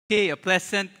Okay, a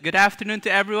pleasant good afternoon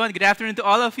to everyone. Good afternoon to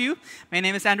all of you. My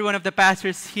name is Andrew, one of the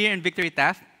pastors here in Victory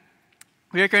Taft.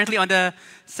 We are currently on the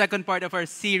second part of our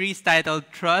series titled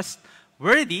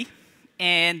Trustworthy.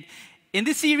 And in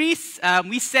this series,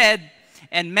 we said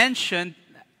and mentioned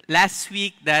last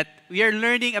week that we are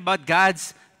learning about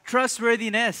God's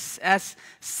trustworthiness as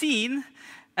seen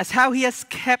as how He has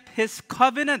kept His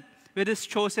covenant with His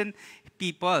chosen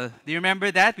people. Do you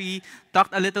remember that? We talked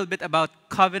a little bit about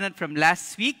covenant from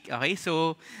last week. Okay,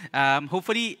 so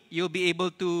hopefully you'll be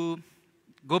able to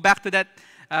go back to that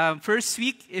first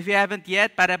week if you haven't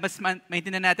yet para mas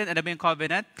maintindihan natin ano ba yung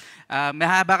covenant.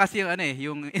 Mahaba kasi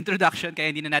yung introduction kaya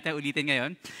hindi na natin ulitin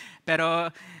ngayon. Pero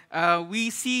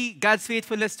we see God's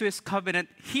faithfulness to His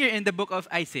covenant here in the book of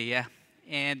Isaiah.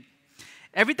 And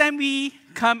every time we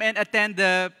come and attend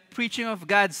the preaching of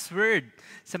God's Word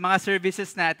sa mga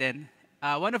services natin,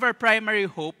 one of our primary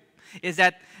hope is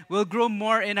that we'll grow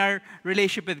more in our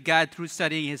relationship with God through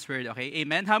studying His Word. Okay,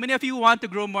 amen? How many of you want to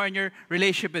grow more in your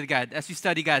relationship with God as you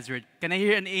study God's Word? Can I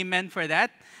hear an amen for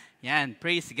that? Yan,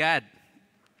 praise God.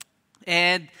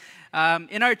 And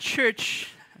in our church,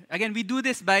 again, we do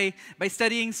this by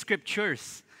studying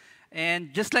scriptures.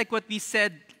 And just like what we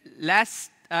said last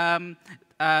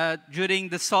during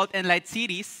the Salt and Light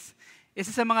series,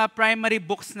 isa sa mga primary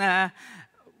books na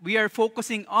we are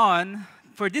focusing on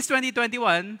for this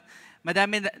 2021,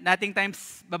 madami nating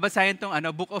times babasahin tong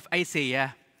Book of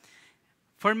Isaiah.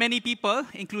 For many people,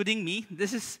 including me,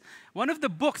 this is one of the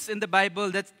books in the Bible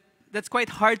that's quite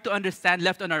hard to understand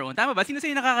left on our own. Tama ba? Sino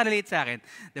nakaka-relate sa akin?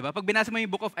 Diba? Pag binasa mo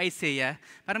yung Book of Isaiah,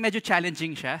 parang medyo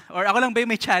challenging siya. Or ako lang ba yung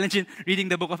may challenge in reading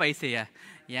the Book of Isaiah?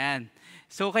 Yan.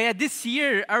 So kaya this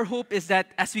year, our hope is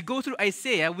that as we go through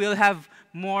Isaiah, we'll have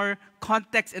more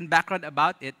context and background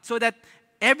about it so that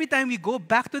every time we go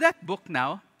back to that book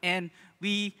now and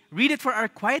we read it for our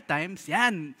quiet times,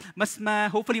 yan,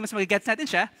 hopefully mas magigets natin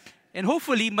siya and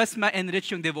hopefully mas ma-enrich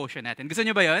yung devotion natin. Gusto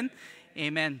nyo ba yun?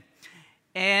 Amen.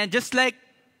 And just like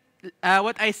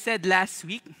what I said last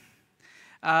week,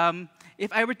 if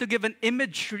I were to give an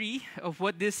imagery of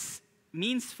what this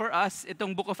means for us,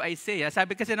 itong book of Isaiah,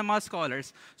 sabi kasi ng mga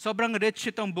scholars, sobrang rich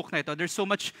itong book na ito. There's so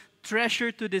much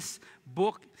treasure to this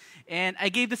book. And I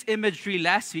gave this imagery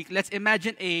last week. Let's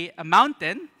imagine a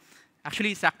mountain.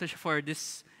 Actually, it's actually for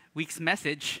this week's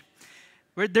message.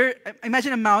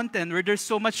 Imagine a mountain where there's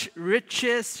so much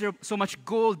riches, so much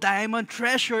gold, diamond,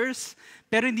 treasures,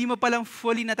 pero hindi mo palang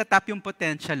fully natatap yung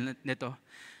potential nito.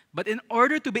 But in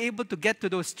order to be able to get to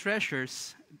those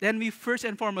treasures, then we first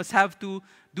and foremost have to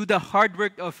do the hard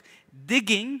work of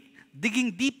digging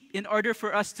deep in order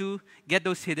for us to get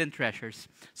those hidden treasures.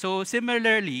 So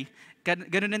similarly,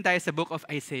 ganun din tayo sa book of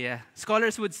Isaiah.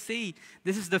 Scholars would say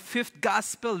this is the fifth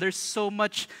gospel. There's so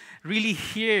much really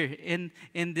here in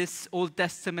this Old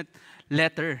Testament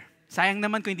letter. Sayang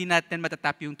naman kung hindi natin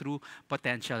matatap yung true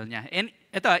potential niya. And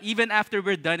ito, even after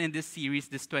we're done in this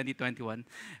series, this 2021,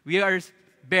 we are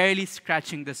barely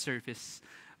scratching the surface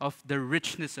of the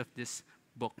richness of this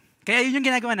book. Kaya yun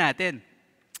yung ginagawa natin.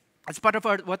 As part of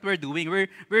what we're doing,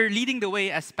 we're leading the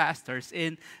way as pastors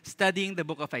in studying the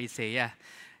book of Isaiah.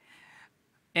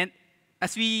 And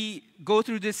as we go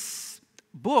through this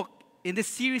book, in this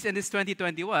series in this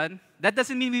 2021, that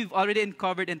doesn't mean we've already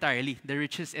uncovered entirely the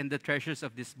riches and the treasures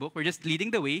of this book. We're just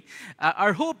leading the way.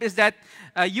 Our hope is that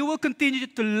you will continue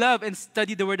to love and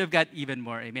study the Word of God even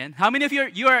more. Amen? How many of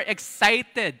you are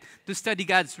excited to study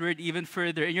God's Word even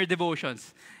further in your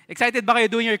devotions? Excited ba kayo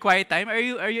doing your quiet time? Are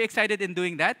you excited in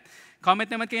doing that? Comment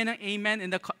naman kayo ng amen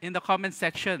in the comment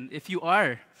section if you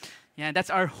are. Yeah,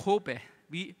 that's our hope.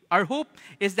 Our hope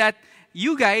is that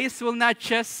you guys will not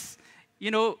just,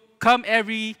 come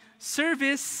every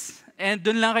service and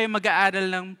dun lang kayo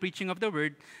mag-aaral ng preaching of the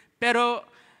Word. Pero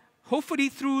hopefully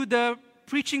through the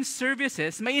preaching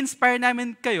services, may inspire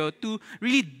namin kayo to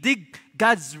really dig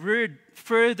God's Word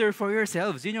further for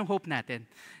yourselves. Yun yung hope natin.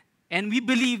 And we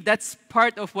believe that's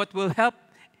part of what will help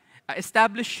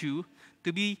establish you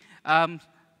to be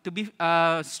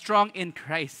strong in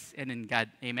Christ and in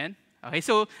God. Amen? Okay,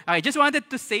 so I just wanted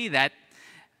to say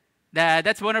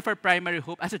that's one of our primary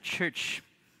hope as a church,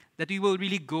 that we will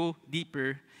really go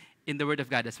deeper in the Word of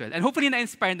God as well. And hopefully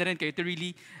na-inspire na rin kayo to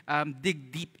really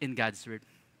dig deep in God's Word.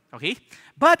 Okay?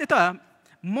 But ito,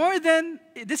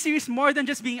 this series more than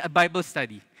just being a Bible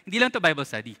study. Hindi lang to Bible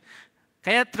study.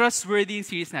 Kaya trustworthy yung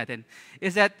series natin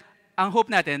is that ang hope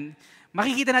natin,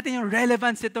 makikita natin yung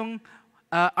relevance itong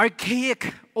archaic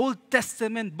Old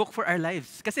Testament book for our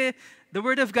lives. Kasi the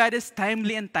Word of God is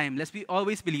timely and timeless. We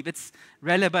always believe it's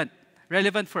relevant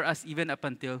for us even up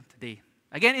until today.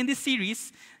 Again, in this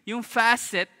series, yung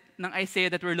facet ng Isaiah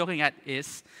that we're looking at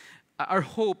is, our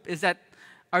hope is that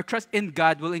our trust in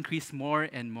God will increase more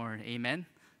and more. Amen?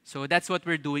 So that's what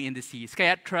we're doing in this series.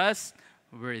 Kaya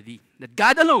trustworthy. That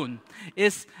God alone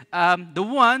is the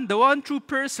one true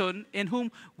person in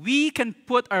whom we can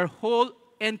put our whole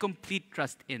and complete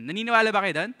trust in. Naniniwala ba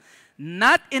kayo doon?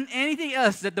 Not in anything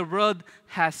else that the world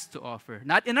has to offer.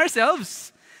 Not in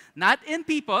ourselves. Not in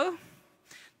people.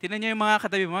 Tingnan niyo yung mga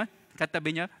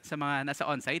katabi niyo sa mga nasa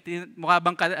on-site. Mukha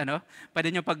bang pwede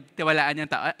niyo pagtiwalaan yung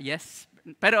tao? Yes.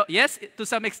 Pero yes, to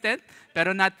some extent,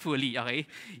 pero not fully, okay?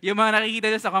 Yung mga nakikita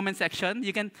niyo sa comment section,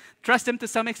 you can trust them to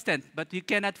some extent, but you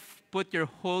cannot put your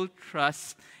whole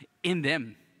trust in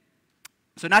them.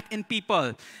 So not in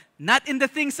people, not in the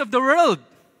things of the world.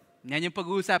 Yan yung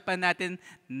pag-uusapan natin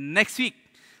next week.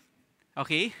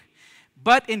 Okay?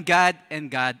 But in God and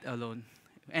God alone.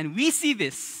 And we see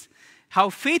this,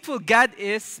 how faithful God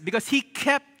is because He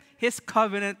kept His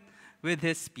covenant with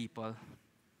His people.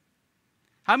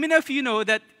 How many of you know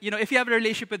that, if you have a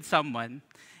relationship with someone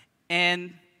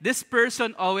and this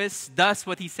person always does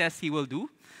what he says he will do,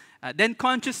 then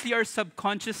consciously or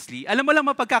subconsciously, alam mo lang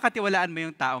mapagkakatiwalaan mo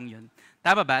yung taong yun.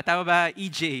 Tama ba? Tama ba,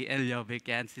 EJ, Eljovic,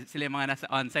 yan? Sila yung mga nasa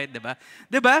on-site, diba?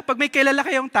 Diba? Pag may kilala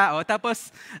kayong tao,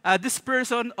 tapos this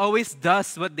person always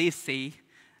does what they say,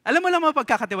 alam mo lang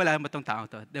mapagkakatiwalaan mo tong taong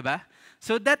to, diba?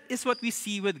 So that is what we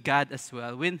see with God as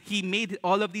well. When He made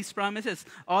all of these promises,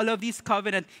 all of these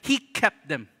covenants, He kept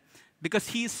them because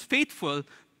He is faithful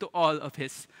to all of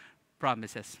His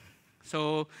promises.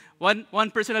 So one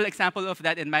personal example of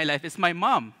that in my life is my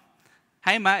mom.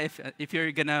 Hi, Ma, if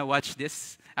you're gonna watch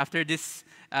this, after this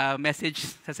message,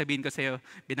 sasabihin ko sa'yo,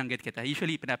 binanggit kita.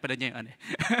 Usually, pinapanood niya yung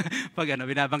pag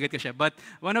binabanggit ko siya. But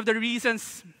one of the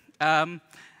reasons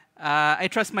I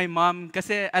trust my mom,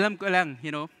 kasi alam ko lang,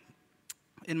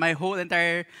 in my whole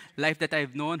entire life that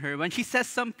I've known her, when she says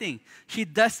something, she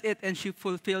does it and she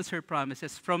fulfills her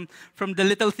promises. From the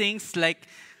little things like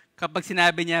kapag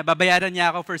sinabi niya, babayaran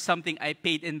niya ako for something I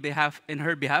paid in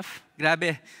her behalf.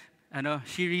 Grabe,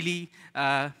 she really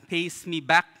pays me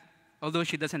back, although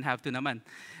she doesn't have to naman.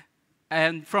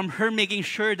 And from her making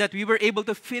sure that we were able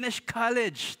to finish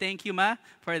college. Thank you, Ma,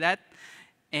 for that.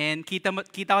 And kita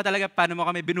ko talaga paano mo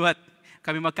kami binuhat,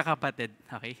 kami magkakapatid.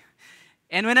 Okay?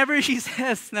 And whenever she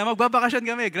says na magbabakasyon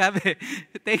kami, grabe,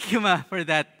 thank you, Ma, for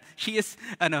that. She is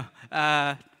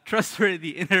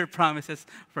trustworthy in her promises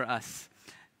for us.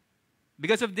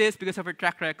 Because of this, because of her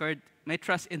track record, my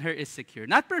trust in her is secure.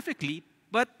 Not perfectly,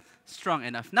 but strong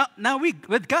enough. Now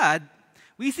with God,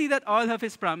 we see that all of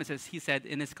His promises, He said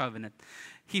in His covenant,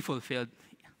 He fulfilled.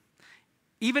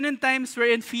 Even in times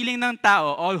wherein feeling ng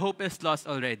tao, all hope is lost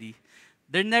already,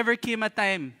 there never came a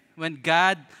time when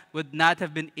God would not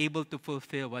have been able to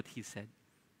fulfill what He said.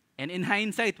 And in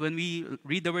hindsight, when we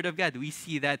read the Word of God, we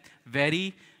see that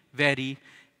very, very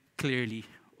clearly.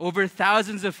 Over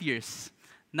thousands of years,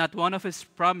 not one of His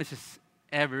promises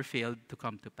ever failed to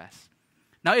come to pass.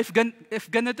 Now, if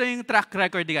ganito yung track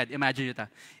record ni God, imagine ito.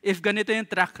 If ganito yung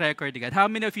track record ni God, how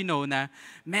many of you know na,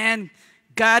 man,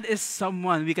 God is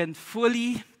someone we can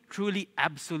fully, truly,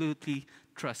 absolutely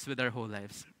trust with our whole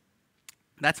lives.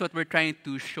 That's what we're trying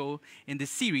to show in this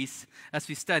series as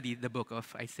we study the book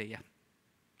of Isaiah.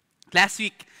 Last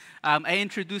week, I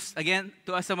introduced again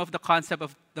to us some of the concept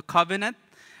of the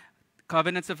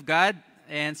covenants of God,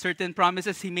 and certain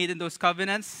promises He made in those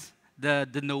covenants. The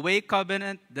Noahic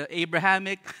covenant, the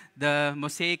Abrahamic, the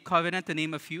Mosaic covenant, to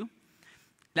name a few.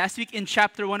 Last week in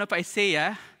chapter 1 of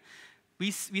Isaiah,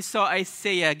 we saw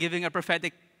Isaiah giving a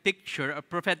prophetic picture, a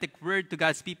prophetic word to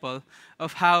God's people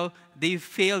of how they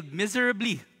failed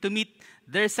miserably to meet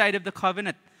their side of the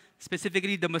covenant,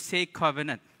 specifically the Mosaic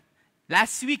covenant.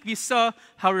 Last week, we saw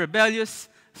how rebellious,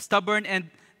 stubborn, and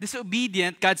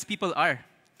disobedient God's people are.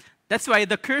 That's why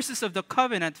the curses of the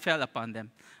covenant fell upon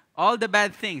them. All the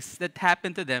bad things that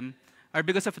happened to them are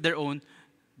because of their own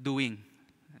doing.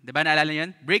 Diba, naalala niyo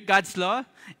yun? Break God's law,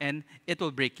 and it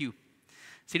will break you.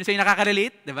 Sino sa'yo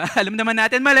nakaka-relate? Diba? Alam naman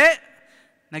natin, mali!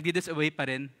 Nagdi-disobey pa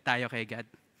rin tayo kay God.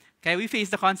 Kaya we face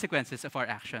the consequences of our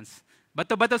actions.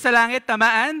 Bato-bato sa langit,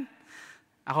 tamaan?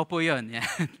 Ako po yun.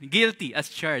 Guilty as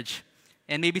charged.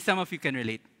 And maybe some of you can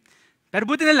relate. Pero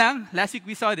buti na lang, last week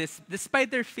we saw this,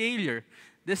 despite their failure,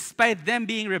 despite them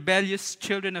being rebellious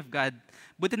children of God,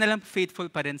 buti na lang faithful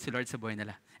pa rin si Lord sa buhay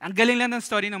nila. Ang galing lang ng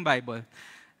story ng Bible.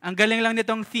 Ang galing lang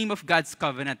nitong theme of God's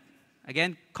covenant.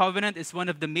 Again, covenant is one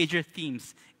of the major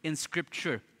themes in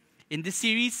Scripture. In this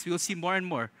series, we'll see more and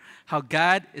more how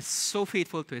God is so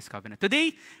faithful to His covenant.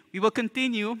 Today, we will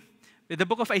continue with the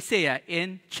book of Isaiah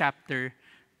in chapter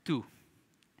 2.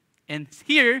 And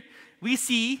here, we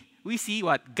see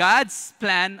what? God's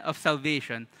plan of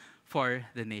salvation for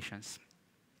the nations.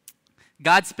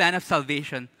 God's plan of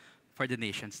salvation for for the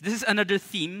nations. This is another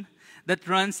theme that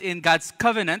runs in God's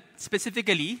covenant,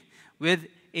 specifically with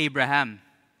Abraham.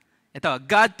 Ito,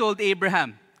 God told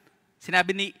Abraham,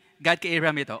 sinabi ni God kay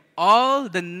Abraham ito, all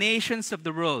the nations of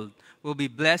the world will be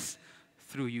blessed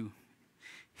through you.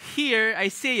 Here,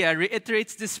 Isaiah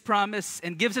reiterates this promise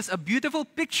and gives us a beautiful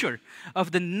picture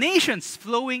of the nations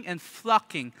flowing and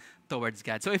flocking towards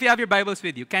God. So if you have your Bibles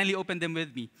with you, kindly open them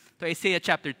with me to Isaiah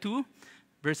chapter 2,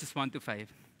 verses 1 to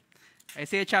 5.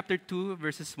 Isaiah chapter 2,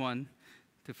 verses 1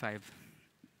 to 5.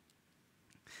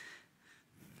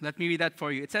 Let me read that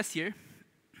for you. It says here,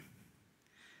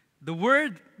 the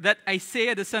word that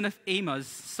Isaiah the son of Amos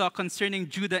saw concerning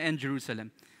Judah and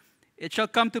Jerusalem. It shall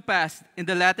come to pass in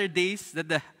the latter days that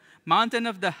the mountain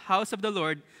of the house of the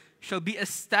Lord shall be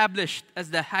established as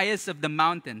the highest of the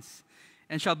mountains,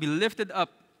 and shall be lifted up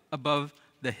above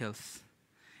the hills.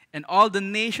 And all the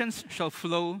nations shall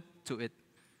flow to it.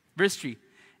 Verse 3,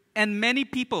 and many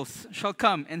peoples shall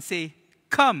come and say,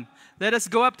 come, let us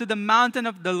go up to the mountain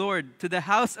of the Lord, to the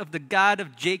house of the God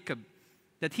of Jacob,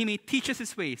 that he may teach us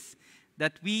his ways,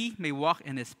 that we may walk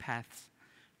in his paths.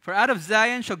 For out of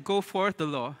Zion shall go forth the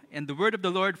law, and the word of the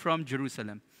Lord from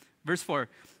Jerusalem. Verse 4,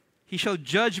 he shall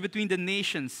judge between the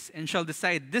nations, and shall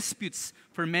decide disputes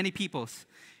for many peoples.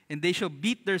 And they shall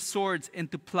beat their swords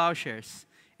into plowshares,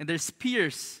 and their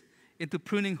spears into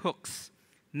pruning hooks.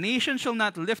 Nation shall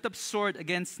not lift up sword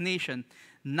against nation,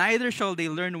 neither shall they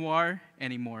learn war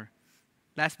anymore.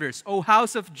 Last verse, O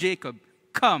house of Jacob,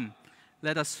 come,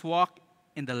 let us walk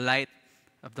in the light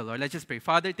of the Lord. Let's just pray.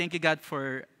 Father, thank you, God,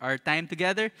 for our time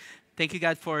together. Thank you,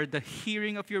 God, for the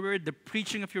hearing of your word, the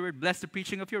preaching of your word. Bless the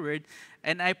preaching of your word.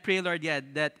 And I pray, Lord,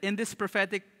 that in this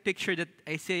prophetic picture that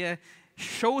Isaiah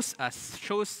shows us,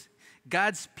 shows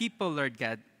God's people, Lord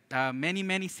God, many,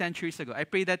 many centuries ago, I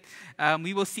pray that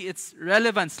we will see its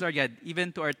relevance, Lord God,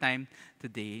 even to our time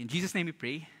today. In Jesus' name we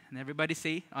pray. And everybody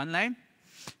say online,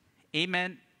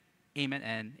 amen, amen,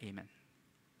 and amen.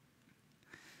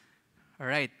 All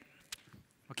right.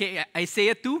 Okay,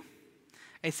 Isaiah 2.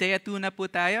 Isaiah 2 na po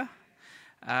tayo.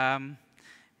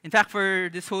 In fact, for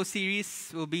this whole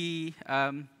series, we'll be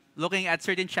looking at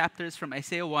certain chapters from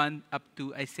Isaiah 1 up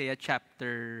to Isaiah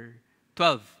chapter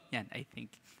 12. Yan, I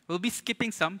think. We'll be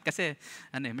skipping some kasi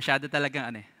masyado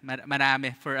talagang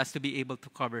marami for us to be able to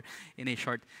cover in a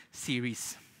short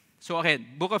series. So okay,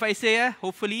 book of Isaiah,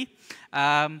 hopefully,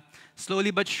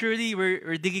 slowly but surely,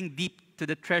 we're digging deep to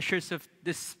the treasures of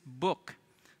this book.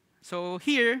 So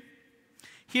here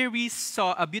we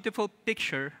saw a beautiful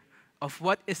picture of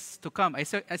what is to come.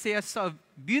 Isaiah saw a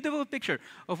beautiful picture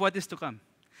of what is to come.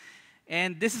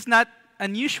 And this is not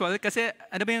unusual kasi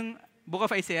ano ba yung book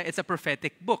of Isaiah? It's a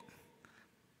prophetic book.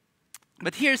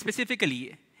 But here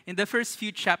specifically, in the first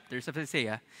few chapters of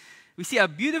Isaiah, we see a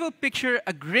beautiful picture,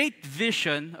 a great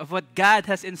vision of what God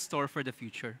has in store for the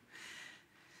future.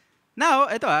 Now,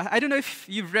 ito I don't know if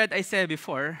you've read Isaiah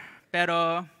before,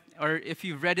 or if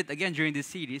you've read it again during this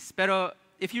series, pero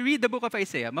if you read the book of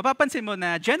Isaiah, mapapansin mo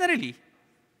na generally,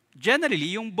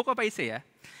 yung book of Isaiah,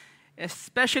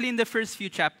 especially in the first few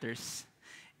chapters,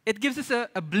 it gives us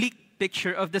a bleak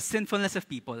picture of the sinfulness of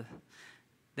people.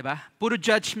 Diba? Puro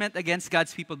judgment against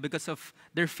God's people because of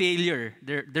their failure,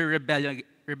 their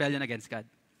rebellion against God.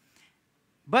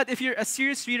 But if you're a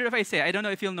serious reader of Isaiah, I don't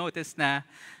know if you'll notice na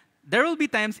there will be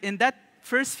times in that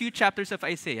first few chapters of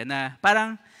Isaiah na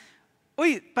parang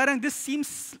this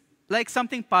seems like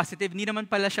something positive. Hindi naman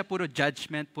pala siya puro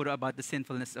judgment, puro about the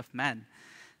sinfulness of man.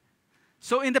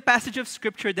 So in the passage of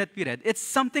scripture that we read, it's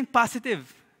something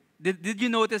positive. Did you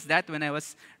notice that when I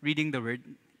was reading the word?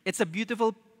 It's a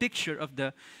beautiful picture of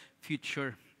the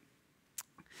future.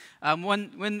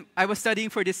 When I was studying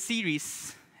for this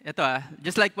series, ito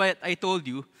just like what I told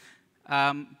you,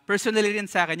 personally rin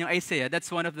sa akin yung Isaiah, that's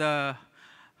one of the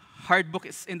hard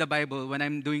books in the Bible when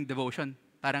I'm doing devotion.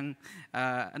 Parang,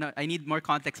 I need more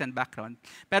context and background.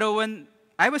 Pero when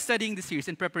I was studying the series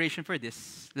in preparation for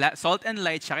this, Salt and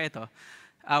Light, siya ito,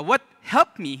 what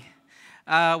helped me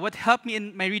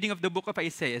in my reading of the book of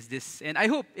Isaiah is this, and I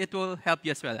hope it will help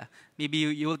you as well. Maybe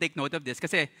you will take note of this.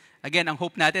 Kasi, again, ang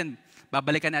hope natin,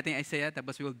 babalikan natin Isaiah,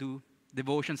 tapos we will do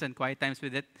devotions and quiet times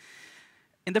with it.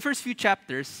 In the first few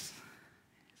chapters,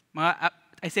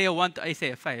 Isaiah 1 to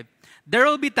Isaiah 5, there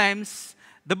will be times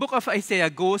the book of Isaiah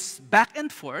goes back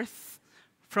and forth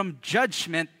from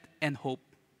judgment and hope.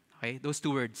 Okay, those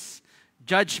two words,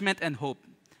 judgment and hope.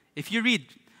 If you read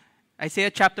Isaiah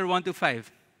chapter 1 to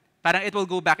 5, parang it will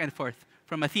go back and forth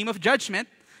from a theme of judgment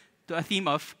to a theme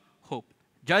of hope.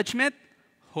 Judgment,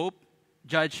 hope,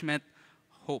 judgment,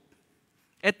 hope.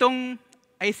 Etong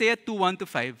Isaiah 2, 1 to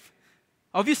 5,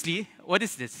 obviously, what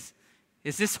is this?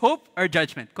 Is this hope or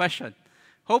judgment? Question.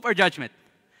 Hope or judgment?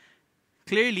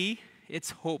 Clearly,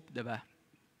 it's hope, diba?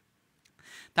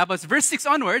 Tapos, verse 6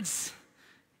 onwards,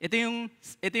 ito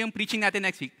yung preaching natin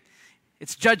next week.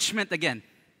 It's judgment again.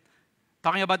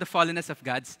 Talking about the fallenness of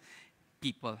God's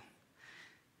people.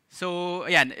 So,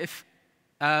 ayan, if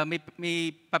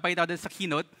may papakita ko din sa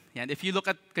keynote, ayan, if you look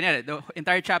at, kunyari, the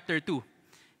entire chapter 2,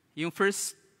 yung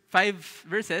first 5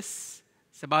 verses,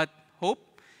 it's about hope.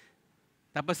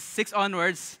 Tapos 6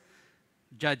 onwards,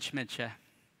 judgment siya.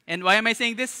 And why am I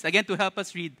saying this? Again, to help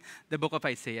us read the book of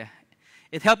Isaiah.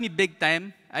 It helped me big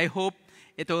time. I hope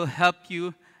it will help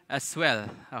you as well.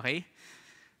 Okay?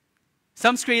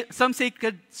 Some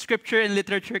sacred scripture and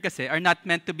literature kasi are not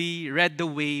meant to be read the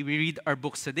way we read our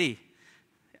books today.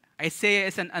 Isaiah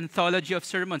is an anthology of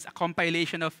sermons, a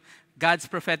compilation of God's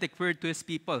prophetic word to His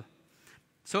people.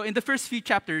 So in the first few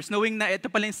chapters, knowing na ito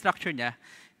pala yung structure niya,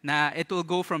 na it will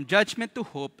go from judgment to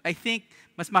hope, I think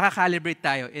mas makakalibrate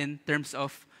tayo in terms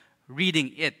of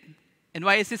reading it. And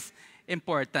why is this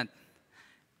important?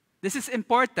 This is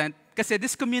important kasi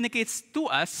this communicates to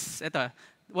us, ito,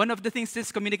 one of the things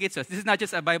this communicates to us, this is not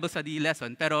just a Bible study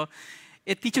lesson, pero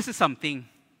it teaches us something,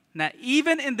 na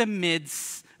even in the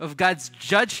midst of God's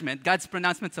judgment, God's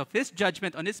pronouncements of His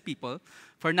judgment on His people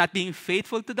for not being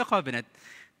faithful to the covenant,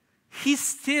 He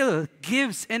still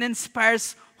gives and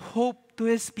inspires hope to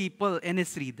His people and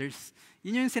His readers.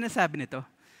 Yun yung sinasabi nito.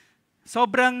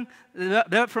 Sobrang,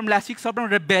 from last week, sobrang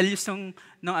rebellious ng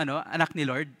anak ni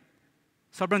Lord.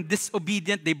 Sobrang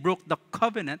disobedient, they broke the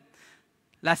covenant.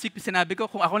 Last week, sinabi ko,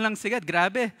 kung ako lang sigad,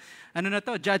 grabe, ano na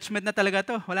to, judgment na talaga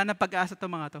to, wala na pag-asa to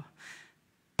mga to.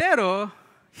 Pero,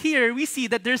 here, we see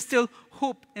that there's still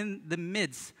hope in the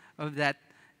midst of that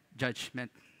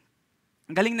judgment.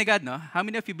 Ang galing na God, no? How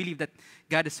many of you believe that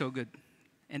God is so good?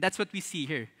 And that's what we see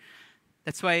here.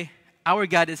 That's why our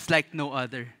God is like no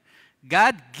other.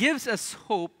 God gives us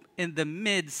hope in the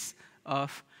midst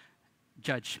of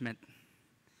judgment.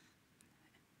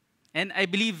 And I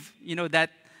believe,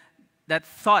 that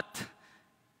thought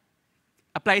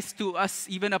applies to us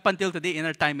even up until today in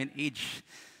our time and age.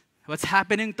 What's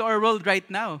happening to our world right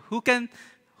now? Who can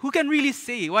really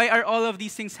say, why are all of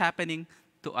these things happening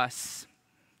to us?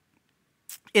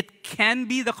 It can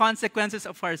be the consequences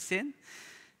of our sin.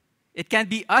 It can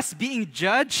be us being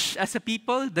judged as a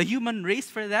people, the human race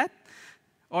for that.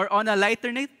 Or on a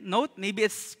lighter note, maybe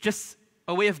it's just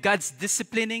a way of God's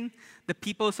disciplining the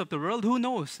peoples of the world. Who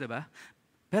knows, diba?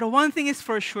 Pero one thing is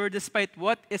for sure, despite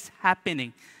what is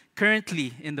happening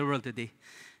currently in the world today,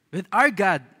 with our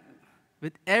God,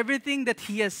 with everything that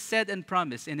He has said and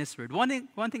promised in His Word, one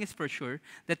thing is for sure,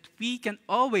 that we can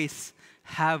always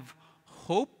have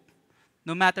hope,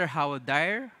 no matter how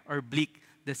dire or bleak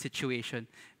the situation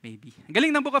may be. Ang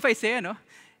galing ng book of Isaiah, no?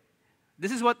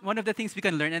 This is one of the things we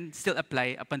can learn and still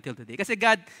apply up until today. Kasi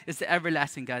God is the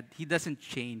everlasting God. He doesn't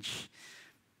change.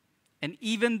 And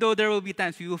even though there will be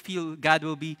times we will feel God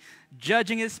will be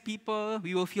judging His people,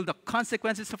 we will feel the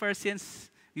consequences of our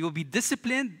sins, we will be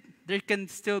disciplined, there can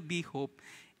still be hope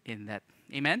in that.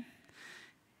 Amen?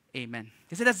 Amen.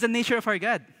 Kasi that's the nature of our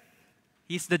God.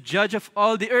 He's the judge of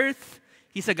all the earth.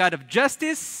 He's a God of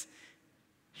justice.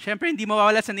 Siyempre, hindi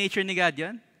mawawala sa nature ni God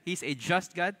yan. He's a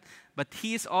just God. But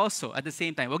He is also, at the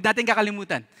same time, huwag natin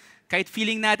kakalimutan, kahit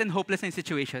feeling natin hopeless na yung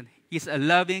situation, He's a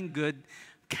loving, good,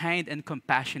 kind, and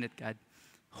compassionate God.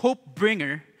 Hope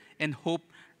bringer and hope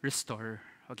restorer.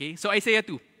 Okay? So Isaiah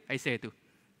 2. Isaiah 2,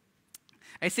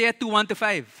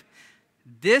 1-5.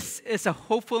 This is a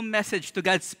hopeful message to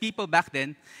God's people back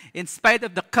then, in spite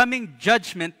of the coming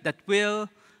judgment that will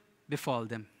befall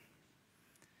them.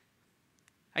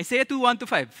 Isaiah 2,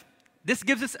 1-5. This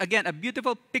gives us, again, a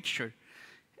beautiful picture.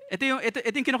 Ito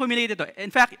yung kinakumulate ito.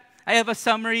 In fact, I have a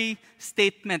summary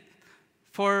statement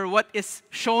for what is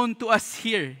shown to us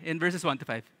here in verses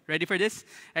 1-5. Ready for this?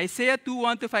 Isaiah 2,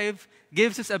 1-5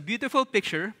 gives us a beautiful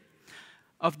picture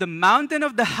of the mountain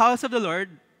of the house of the Lord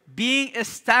being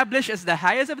established as the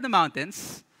highest of the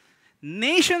mountains.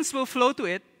 Nations will flow to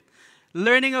it,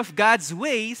 learning of God's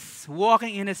ways,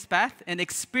 walking in His path, and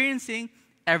experiencing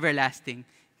everlasting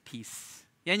peace.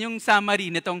 Yan yung summary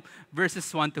nitong verses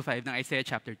 1-5 ng Isaiah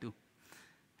chapter 2.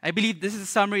 I believe this is a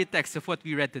summary text of what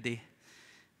we read today.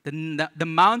 The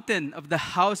mountain of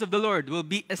the house of the Lord will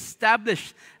be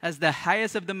established as the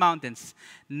highest of the mountains.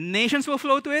 Nations will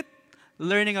flow to it,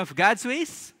 learning of God's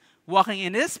ways, walking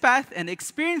in His path, and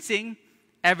experiencing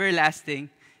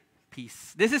everlasting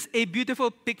peace. This is a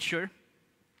beautiful picture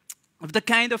of the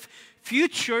kind of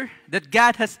future that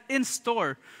God has in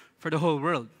store for the whole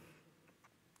world,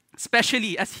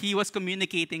 especially as He was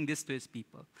communicating this to His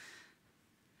people.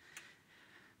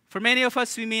 For many of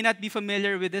us, we may not be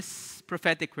familiar with this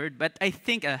prophetic word, but I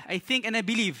think and I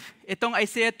believe, itong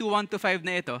Isaiah 2:1-5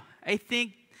 na ito, I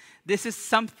think this is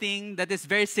something that is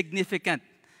very significant,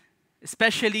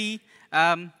 especially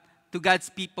to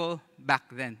God's people back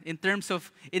then, in terms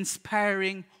of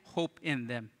inspiring hope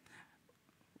in them.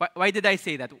 Why did I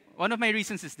say that? One of my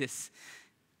reasons is this.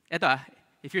 Ito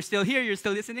if you're still here, you're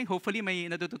still listening, hopefully may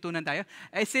natututunan tayo.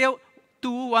 Isaiah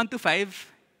 2:1-5,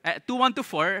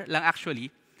 2:1-4 lang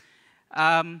actually,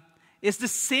 is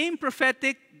the same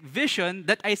prophetic vision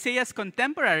that Isaiah's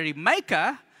contemporary,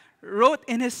 Micah, wrote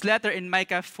in his letter in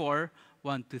Micah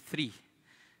 4:1-3.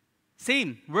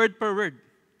 Same, word per word.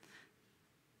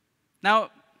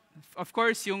 Now, of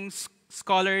course, yung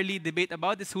scholarly debate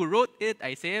about this, who wrote it,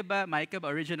 Isaiah ba, Micah ba,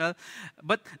 original.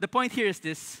 But the point here is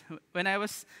this. When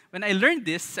I learned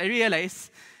this, I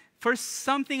realized for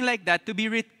something like that to be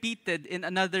repeated in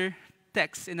another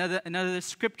text, in another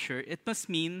scripture, it must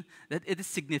mean that it is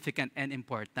significant and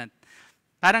important.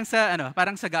 Parang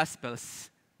sa Gospels.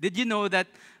 Did you know that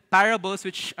parables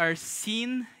which are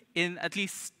seen in at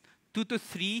least 2 to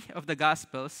 3 of the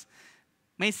Gospels,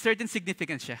 may certain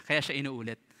significance siya, kaya siya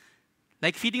inuulit.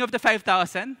 Like feeding of the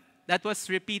 5,000, that was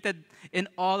repeated in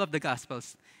all of the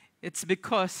Gospels. It's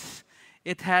because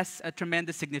it has a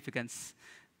tremendous significance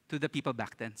to the people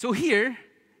back then. So here,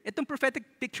 itong prophetic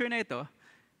picture na ito,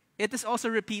 it is also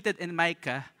repeated in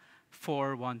Micah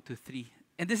 4:1-3.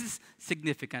 And this is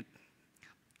significant.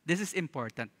 This is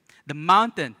important. The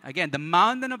mountain, again, the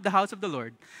mountain of the house of the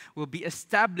Lord will be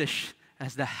established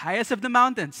as the highest of the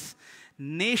mountains.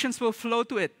 Nations will flow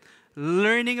to it,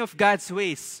 learning of God's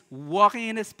ways, walking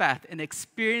in His path, and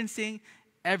experiencing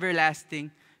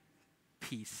everlasting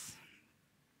peace.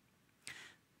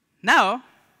 Now,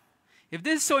 if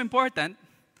this is so important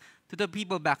to the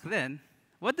people back then,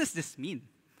 what does this mean?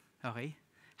 Okay?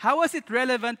 How was it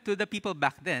relevant to the people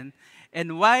back then,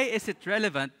 and why is it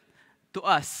relevant to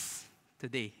us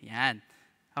today? Yan.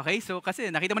 Okay, so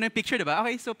kasi nakita mo na yung picture, di ba?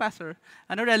 Okay, so Pastor,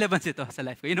 ano relevance ito sa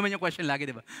life ko? Yun naman yung question lagi,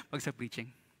 di ba? Pag sa preaching.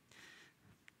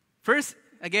 First,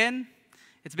 again,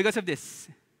 it's because of this.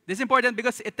 This is important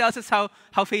because it tells us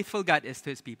how faithful God is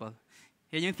to His people.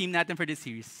 Yan yung theme natin for this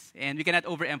series. And we cannot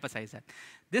overemphasize that.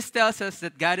 This tells us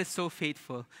that God is so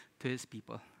faithful to His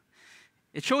people.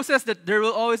 It shows us that there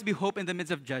will always be hope in the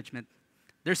midst of judgment.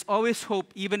 There's always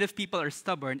hope even if people are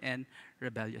stubborn and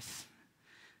rebellious.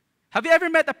 Have you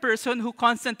ever met a person who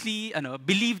constantly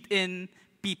believed in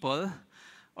people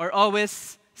or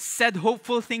always said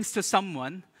hopeful things to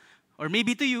someone? Or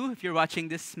maybe to you, if you're watching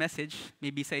this message,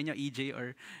 maybe sa inyo, EJ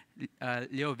or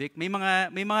Leovic, may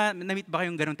mga na-meet ba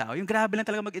kayong ganung tao? Yung grabe lang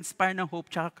talaga mag-inspire ng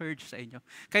hope tsaka courage sa inyo.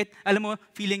 Kahit, alam mo,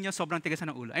 feeling nyo sobrang tigas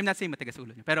ng ulo. I'm not saying matigas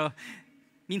ulo nyo, pero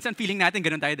minsan feeling natin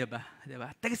ganun tayo, diba?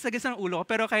 Tigas-tigas ng ulo ko,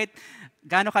 pero kahit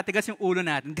gaano katigas yung ulo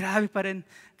natin, grabe pa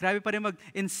rin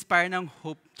mag-inspire ng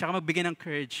hope tsaka magbigay ng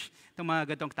courage ng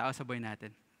mga ganitong tao sa buhay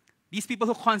natin. These people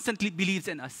who constantly believes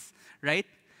in us, right?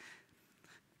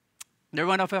 They're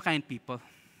one-of-a-kind people.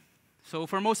 So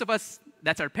for most of us,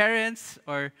 that's our parents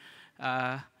or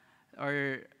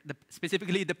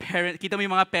specifically the parent. Kita mo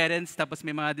yung mga parents, tapos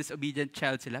may mga disobedient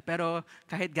child sila. Pero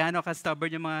kahit gaano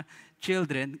ka-stubborn yung mga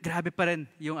children, grabe pa rin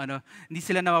yung hindi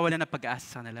sila nawawalan ng pag-asa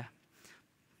sa kanila.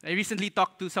 I recently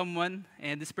talked to someone,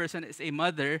 and this person is a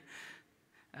mother.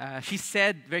 She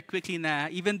said very quickly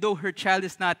na even though her child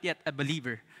is not yet a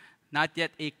believer, not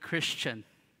yet a Christian,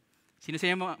 sino sa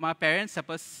inyo mga parents,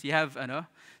 tapos you have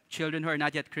children who are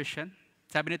not yet Christian?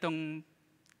 Sabi nitong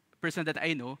person that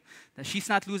I know, that she's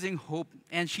not losing hope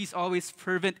and she's always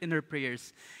fervent in her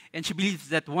prayers. And she believes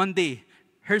that one day,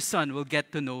 her son will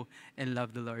get to know and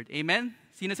love the Lord. Amen?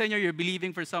 Sino sa inyo, you're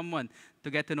believing for someone to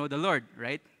get to know the Lord,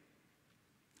 right?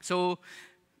 So,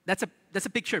 that's a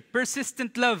picture.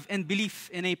 Persistent love and belief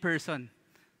in a person.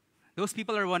 Those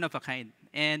people are one of a kind.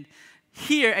 And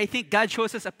here, I think God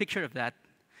shows us a picture of that.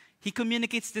 He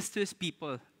communicates this to His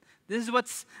people. This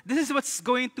is what's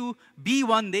going to be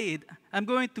one day. I'm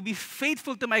going to be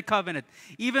faithful to my covenant.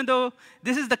 Even though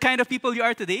this is the kind of people you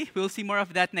are today, we'll see more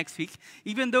of that next week.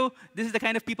 Even though this is the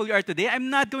kind of people you are today, I'm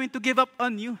not going to give up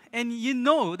on you. And you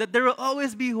know that there will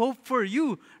always be hope for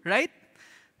you, right?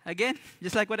 Again,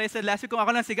 just like what I said last week, kung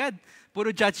ako lang si God,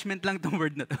 puro judgment lang tong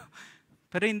word na to.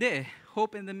 Pero hindi eh.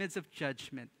 Hope in the midst of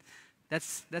judgment.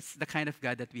 That's the kind of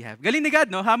God that we have. Galing ni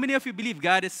God, no? How many of you believe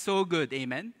God is so good?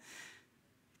 Amen?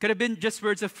 Could have been just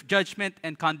words of judgment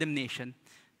and condemnation.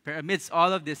 But amidst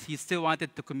all of this, He still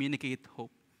wanted to communicate hope.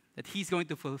 That He's going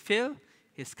to fulfill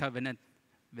His covenant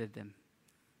with them.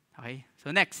 Okay?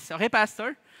 So next. Okay,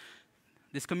 Pastor?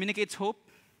 This communicates hope.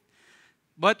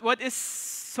 But what is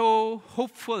so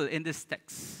hopeful in this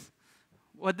text?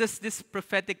 what does this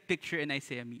prophetic picture in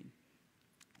Isaiah mean?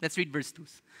 Let's read verse 2.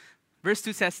 Verse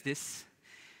 2 says this,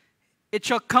 "It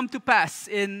shall come to pass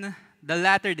in the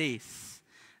latter days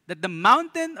that the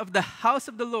mountain of the house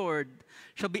of the Lord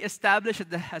shall be established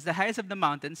as the highest of the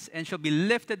mountains and shall be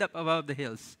lifted up above the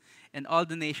hills, and all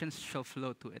the nations shall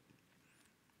flow to it."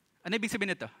 Ano ibig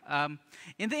sabihin nito?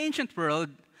 In the ancient world,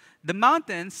 the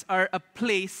mountains are a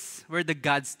place where the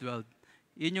gods dwelled.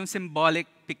 Yun yung symbolic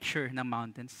picture ng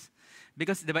mountains.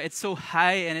 Because diba, it's so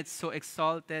high and it's so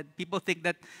exalted, people think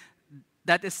that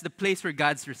that is the place where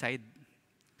gods reside.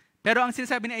 Pero ang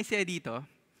sinasabi ni Isaiah dito,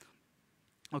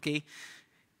 okay,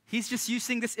 he's just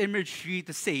using this imagery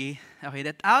to say, okay,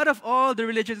 that out of all the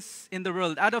religions in the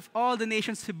world, out of all the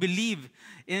nations who believe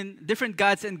in different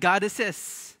gods and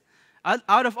goddesses,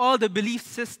 out of all the belief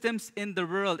systems in the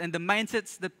world and the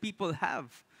mindsets that people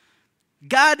have,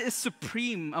 God is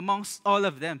supreme amongst all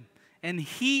of them. And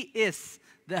He is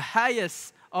the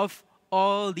highest of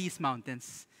all these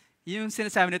mountains. Yung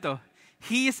sinasabi nito,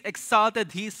 He is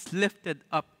exalted, He is lifted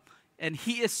up, and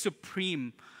He is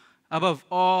supreme above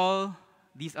all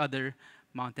these other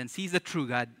mountains. He's the true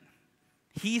God.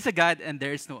 He's a God and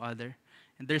there is no other.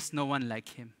 And there's no one like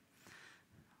Him.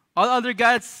 All other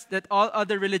gods that all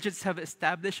other religions have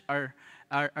established are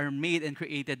made and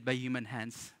created by human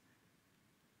hands.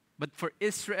 But for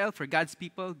Israel, for God's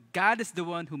people, God is the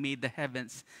one who made the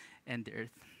heavens and the earth.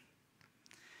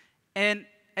 And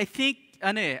I think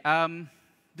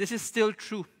this is still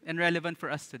true and relevant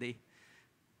for us today.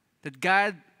 That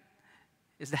God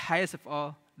is the highest of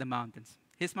all the mountains.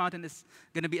 His mountain is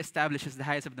going to be established as the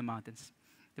highest of the mountains.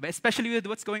 Especially with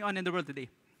what's going on in the world today.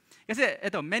 Kasi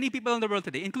many people in the world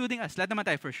today, including us, lahat naman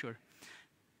tayo for sure,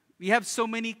 we have so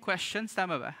many questions,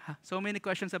 tama ba? So many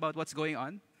questions about what's going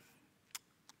on.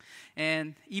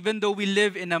 And even though we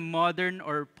live in a modern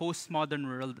or postmodern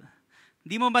world,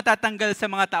 hindi mo matatanggal sa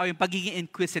mga tao yung pagiging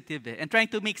inquisitive and trying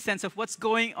to make sense of what's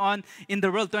going on in the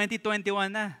world.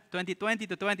 2021 na, 2020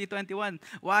 to 2021.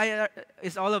 Why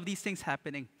is all of these things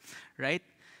happening, right?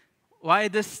 Why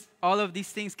does all of these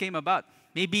things came about?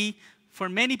 Maybe for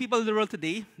many people in the world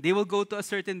today, they will go to a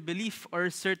certain belief or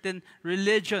a certain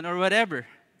religion or whatever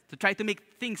to try to make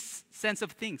sense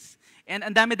of things. And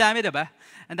ang dami-dami, diba?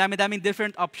 Ang dami-daming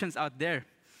different options out there.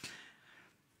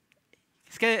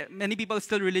 Many people are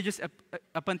still religious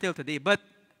up until today. But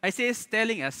Isaiah is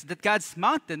telling us that God's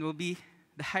mountain will be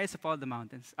the highest of all the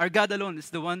mountains. Our God alone is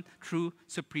the one true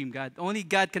supreme God. Only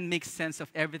God can make sense of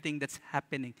everything that's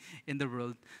happening in the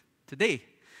world today.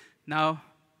 Now,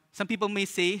 some people may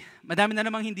say, madami na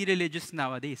namang hindi religious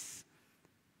nowadays.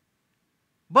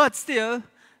 But still,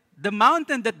 the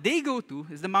mountain that they go to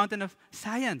is the mountain of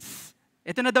science.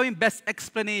 Ito na daw yung best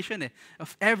explanation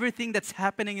of everything that's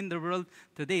happening in the world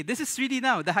today. This is really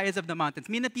now the highest of the mountains.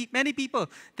 Many people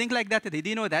think like that today. Do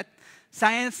you know that?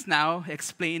 Science now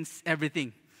explains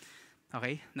everything.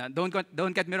 Okay? Now,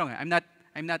 don't get me wrong. I'm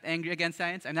not angry against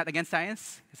science. I'm not against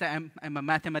science. Kasi I'm a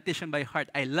mathematician by heart.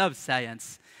 I love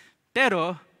science.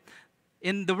 Pero,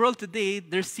 in the world today,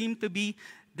 there seems to be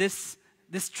this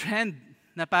trend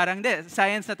na parang,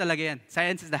 science na talaga yan.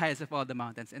 Science is the highest of all the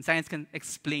mountains. And science can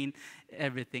explain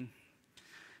everything.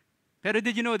 Pero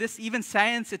did you know this? Even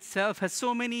science itself has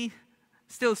still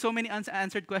so many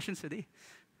unanswered questions today.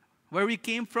 Where we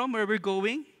came from, where we're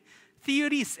going,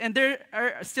 theories. And there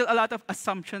are still a lot of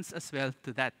assumptions as well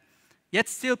to that. Yet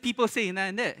still people say, na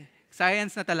hindi,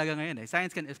 science na talaga ngayon.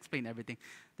 Science can explain everything.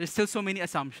 There's still so many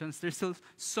assumptions. There's still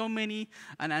so many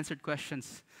unanswered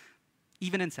questions,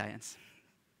 even in science.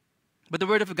 But the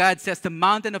Word of God says the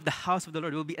mountain of the house of the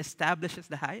Lord will be established as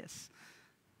the highest.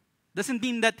 Doesn't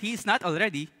mean that He is not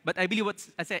already, but I believe what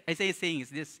Isaiah is saying is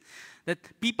this, that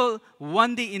people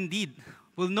one day indeed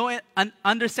will know and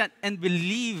understand and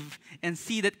believe and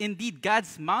see that indeed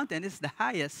God's mountain is the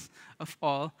highest of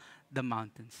all the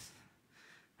mountains.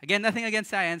 Again, nothing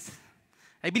against science.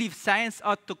 I believe science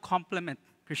ought to complement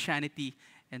Christianity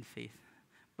and faith.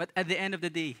 But at the end of the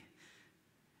day,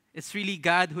 it's really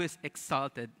God who is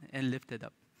exalted and lifted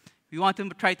up. We want to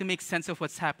try to make sense of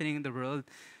what's happening in the world.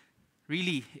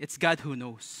 Really, it's God who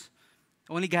knows.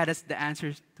 Only God has the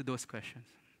answers to those questions.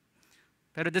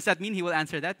 Pero does that mean He will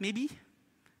answer that? Maybe.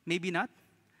 Maybe not.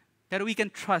 Pero we can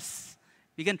trust.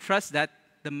 We can trust that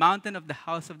the mountain of the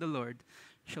house of the Lord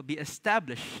shall be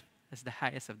established as the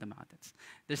highest of the mountains.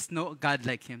 There's no God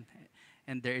like Him,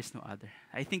 and there is no other.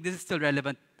 I think this is still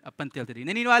relevant up until today.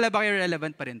 Naniniwala ba kayo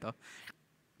relevant pa rin to?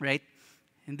 Right?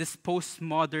 In this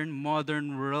postmodern,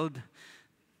 modern world,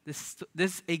 this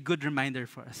is a good reminder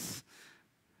for us.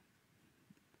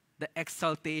 The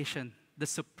exaltation, the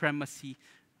supremacy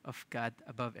of God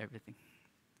above everything.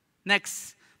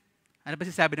 Next, ano ba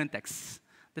sinasabi ng text?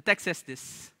 The text says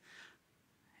this.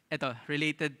 Ito,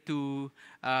 related to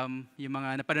yung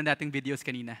mga napanood nating videos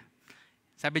kanina.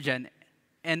 Sabi dyan,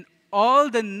 and all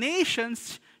the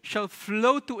nations shall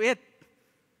flow to it,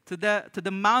 to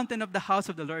the mountain of the house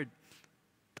of the Lord.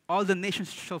 All the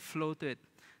nations shall flow to it.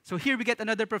 So here we get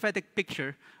another prophetic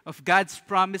picture of God's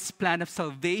promised plan of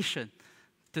salvation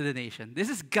to the nation. This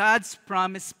is God's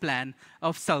promised plan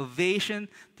of salvation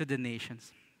to the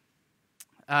nations.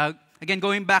 Again,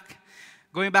 going back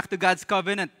to God's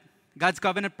covenant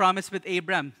promise with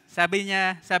Abraham. Sabi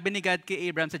ni God kay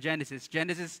Abraham sa Genesis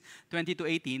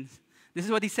 22:18, this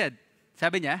is what he said.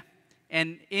 Sabi niya,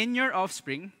 and in your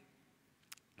offspring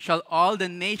shall all the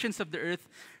nations of the earth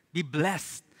be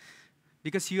blessed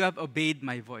because you have obeyed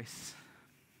my voice.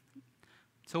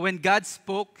 So when God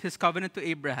spoke his covenant to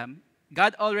Abraham,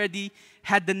 God already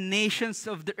had the nations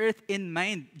of the earth in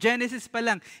mind. Genesis pa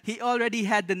lang, he already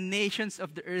had the nations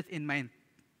of the earth in mind.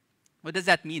 What does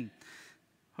that mean?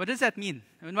 What does that mean?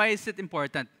 And why is it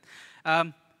important?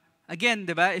 Again,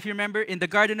 diba, if you remember, in the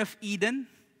Garden of Eden,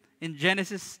 in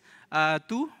Genesis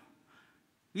 2,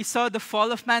 we saw the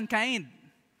fall of mankind.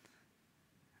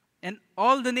 And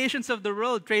all the nations of the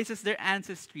world traces their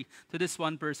ancestry to this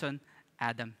one person,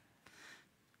 Adam.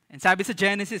 And sabi sa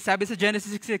Genesis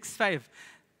 6:5,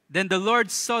 then the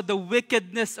Lord saw the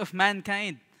wickedness of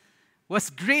mankind was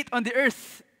great on the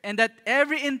earth, and that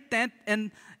every intent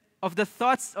and of the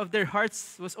thoughts of their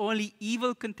hearts was only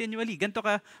evil continually. Ganito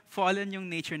ka fallen yung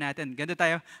nature natin. Ganito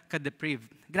tayo ka-depraved.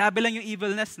 Grabe lang yung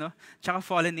evilness, no? Tsaka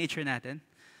fallen nature natin.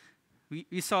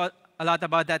 We saw a lot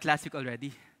about that last week already.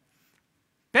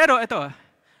 Pero ito,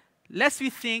 lest we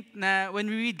think na when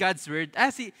we read God's word,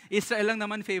 si Israel lang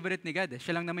naman favorite ni God.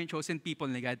 Siya lang naman yung chosen people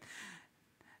ni God.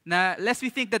 Na lest we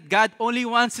think that God only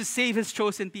wants to save His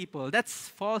chosen people. That's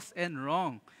false and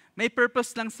wrong. May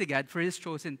purpose lang si God for His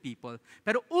chosen people.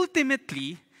 Pero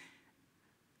ultimately,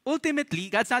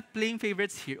 God's not playing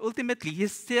favorites here. Ultimately, He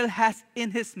still has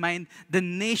in His mind the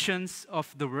nations of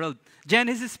the world.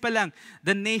 Genesis pa lang,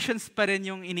 the nations pa rin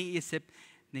yung iniisip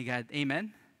ni God.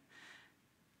 Amen?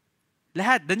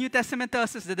 Lahat. The New Testament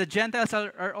tells us that the Gentiles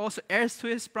are also heirs to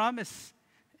His promise.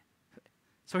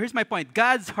 So here's my point.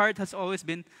 God's heart has always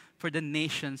been for the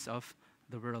nations of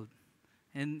the world.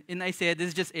 And in Isaiah, this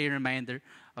is just a reminder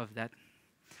of that.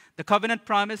 The covenant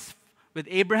promise with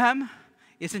Abraham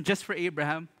isn't just for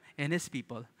Abraham and his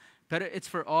people, but it's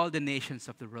for all the nations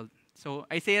of the world. So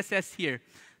Isaiah says here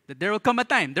that there will come a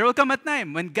time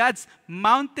when God's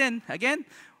mountain, again,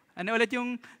 ano ulit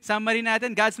yung summary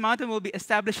natin? God's mountain will be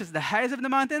established as the highest of the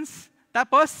mountains.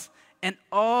 Tapos, and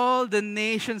all the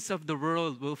nations of the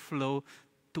world will flow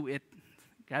to it.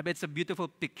 Grabe, it's a beautiful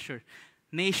picture.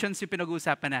 Nations yung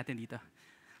pinag-uusapan natin dito.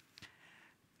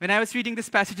 When I was reading this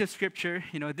passage of Scripture,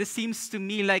 this seems to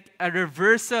me like a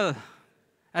reversal.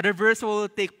 A reversal will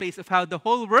take place of how the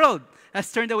whole world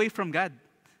has turned away from God.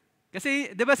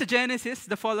 Kasi, di ba sa Genesis,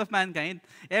 the fall of mankind,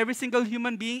 every single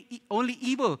human being, only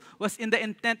evil was in the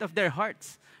intent of their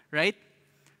hearts, right?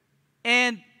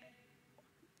 And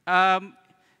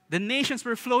the nations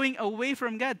were flowing away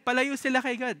from God. Palayo sila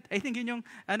kay God. I think yun yung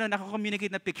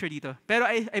nakakommunicate na picture dito. Pero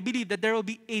I believe that there will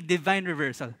be a divine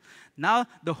reversal. Now,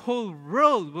 the whole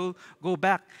world will go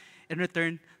back and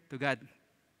return to God.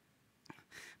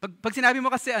 Pag sinabi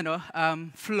mo kasi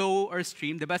flow or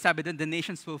stream, diba sabi doon, the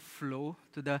nations will flow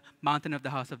to the mountain of the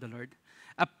house of the Lord.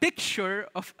 A picture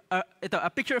of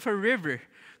a river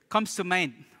comes to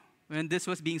mind when this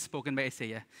was being spoken by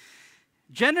Isaiah.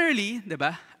 Generally,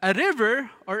 diba, a river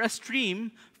or a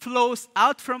stream flows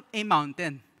out from a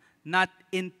mountain, not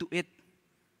into it.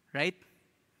 Right?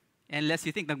 Unless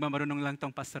you think, nagmamarunong lang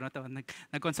tong pastor na to.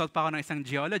 Nag-consult pa ako ng isang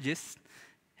geologist.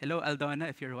 Hello, Aldona,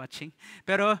 if you're watching.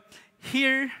 Pero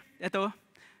here, ito,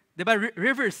 diba,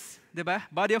 rivers, diba?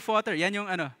 Body of water, yan yung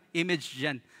image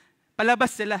dyan.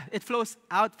 Palabas sila. It flows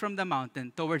out from the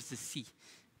mountain towards the sea.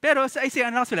 Pero sa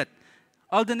Isaiah, nakasulat?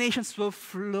 All the nations will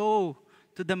flow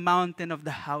to the mountain of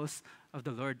the house of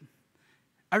the Lord.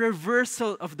 A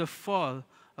reversal of the fall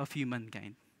of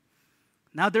humankind.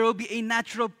 Now there will be a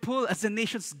natural pull as the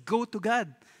nations go to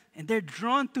God and they're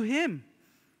drawn to Him.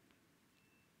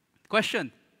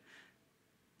 Question.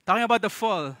 Talking about the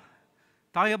fall,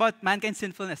 talking about mankind's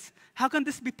sinfulness, how can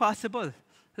this be possible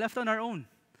left on our own?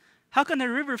 How can a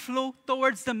river flow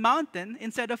towards the mountain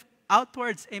instead of out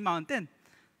towards a mountain?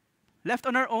 Left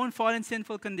on our own fallen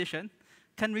sinful condition,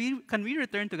 can we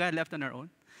return to God left on our own?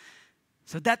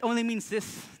 So that only means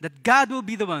this, that God will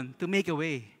be the one to make a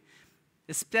way,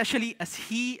 especially as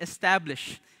He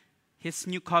established His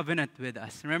new covenant with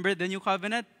us. Remember the new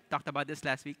covenant? Talked about this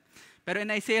last week. Pero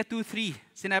in Isaiah 2:3,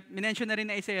 minention na rin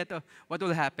na Isaiah to, what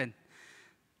will happen?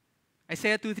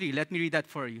 Isaiah 2:3, let me read that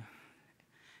for you.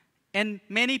 And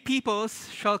many peoples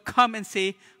shall come and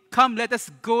say, come, let us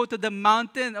go to the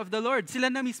mountain of the Lord. Sila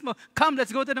na mismo, come,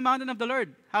 let's go to the mountain of the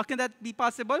Lord. How can that be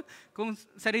possible? Kung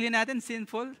sarili natin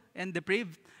sinful and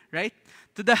depraved, right?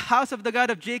 To the house of the God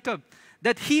of Jacob,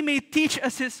 that he may teach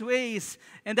us his ways,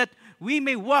 and that we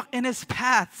may walk in his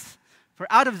paths. For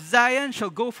out of Zion shall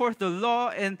go forth the law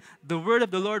and the word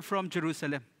of the Lord from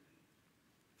Jerusalem.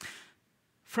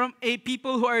 From a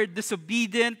people who are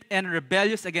disobedient and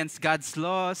rebellious against God's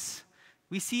laws,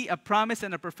 we see a promise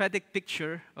and a prophetic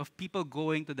picture of people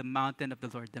going to the mountain of the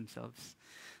Lord themselves.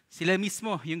 Sila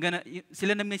mismo,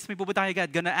 sila na mismo pupunta kay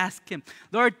God, gonna ask Him,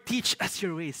 Lord, teach us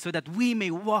your ways so that we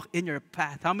may walk in your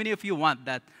path. How many of you want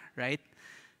that, right?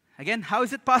 Again, how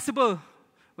is it possible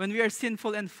when we are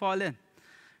sinful and fallen?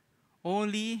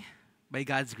 Only by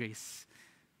God's grace.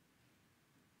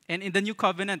 And in the new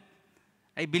covenant,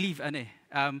 I believe,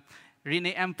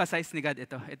 re-emphasize ni God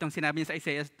ito. Itong sinabi niya sa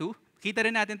Isaiah 2. Kita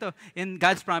rin natin to in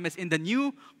God's promise in the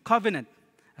new covenant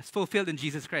as fulfilled in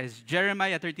Jesus Christ.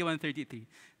 Jeremiah 31:33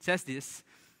 says this,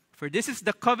 for this is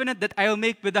the covenant that I will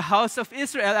make with the house of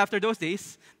Israel after those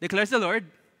days, declares the Lord.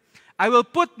 I will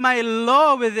put my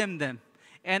law within them,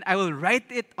 and I will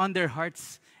write it on their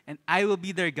hearts, and I will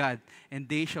be their God, and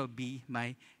they shall be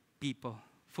my people.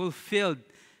 Fulfilled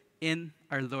in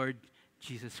our Lord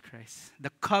Jesus Christ. The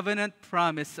covenant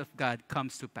promise of God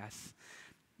comes to pass.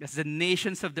 As the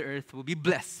nations of the earth will be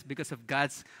blessed because of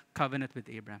God's covenant with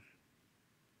Abraham.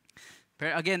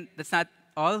 But again, that's not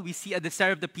all. We see a desire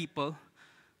of the people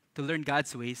to learn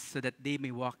God's ways so that they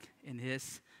may walk in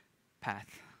his path.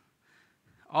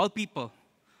 All people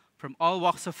from all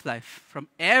walks of life, from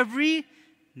every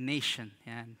nation,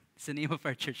 and it's the name of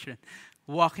our church,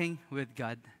 walking with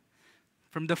God.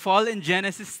 From the fall in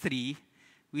Genesis 3,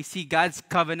 we see God's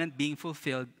covenant being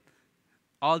fulfilled,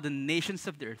 all the nations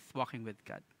of the earth walking with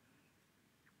God.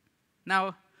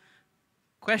 Now,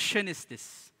 question is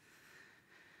this.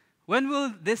 When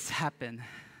will this happen?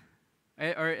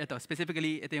 Or ito,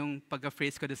 specifically, ito yung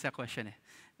pagka-phrase ko sa question.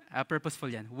 Purposeful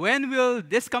yan. When will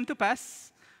this come to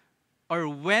pass? Or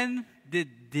when did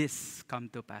this come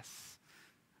to pass?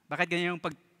 Bakit ganyan yung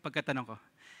pagkatanong ko?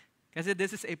 Kasi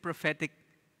this is a prophetic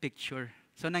picture.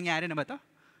 So, nangyari na ba to?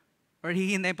 Or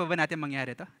hihintayin pa ba natin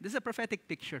mangyari to? This is a prophetic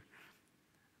picture.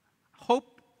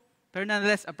 Hope, pero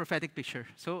nonetheless, a prophetic picture.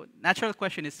 So, natural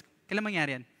question is, kailan mangyari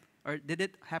yan? Or did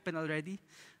it happen already?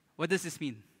 What does this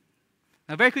mean?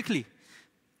 Now, very quickly,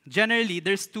 generally,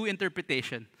 there's two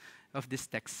interpretations of this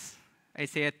text.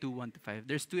 Isaiah 2:1-5.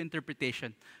 There's two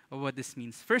interpretations of what this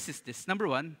means. First is this. Number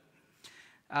one,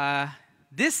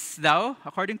 this thou,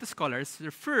 according to scholars,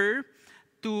 refer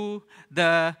to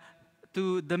the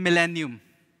millennium.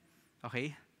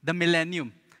 Okay? The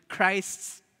millennium.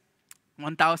 Christ's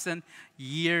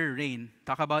 1,000-year reign.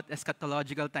 Talk about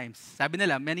eschatological times. Sabi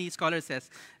nila, many scholars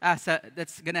says,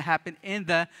 that's gonna happen in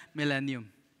the millennium.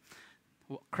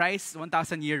 Christ's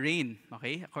 1,000-year reign.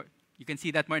 Okay? You can see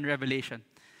that more in Revelation.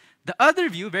 The other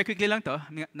view, very quickly lang to,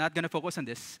 I'm not gonna focus on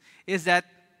this, is that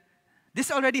this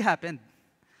already happened.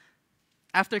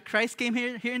 After Christ came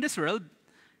here in this world,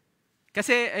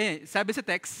 kasi sabi sa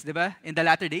text, di ba, in the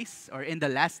latter days or in the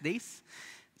last days,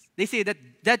 they say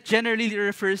that generally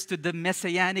refers to the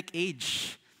messianic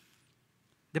age.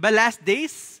 Di ba, last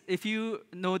days, if you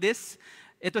know this,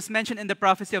 it was mentioned in the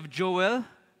prophecy of Joel,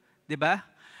 di ba,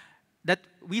 that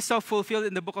we saw fulfilled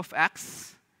in the book of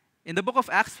Acts. In the book of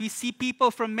Acts, we see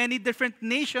people from many different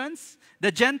nations,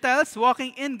 the Gentiles,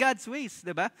 walking in God's ways,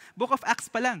 di ba? Book of Acts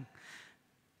pa lang.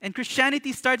 And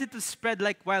Christianity started to spread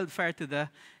like wildfire to the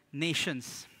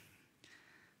nations.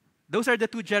 Those are the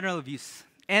two general views.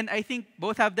 And I think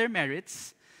both have their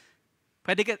merits.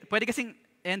 Pwede kasing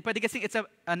it's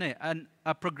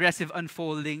a progressive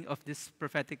unfolding of this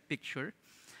prophetic picture,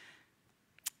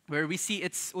 where we see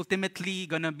it's ultimately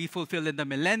going to be fulfilled in the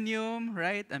millennium,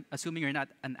 right? I'm assuming you're not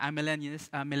an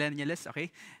millennialist,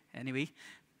 okay? Anyway,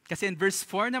 kasi in verse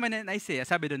 4 naman in Isaiah,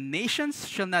 sabi doon, nations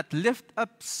shall not lift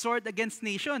up sword against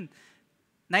nation,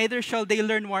 neither shall they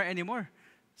learn war anymore.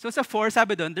 So sa 4,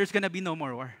 sabi doon, there's gonna be no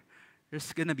more war.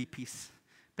 There's gonna be peace.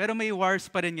 Pero may wars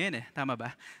pa rin ngayon tama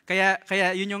ba? Kaya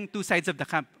yun yung two sides of the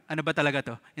camp. Ano ba talaga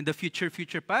to? In the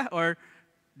future pa? Or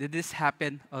did this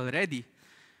happen already?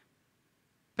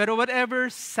 Pero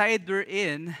whatever side we're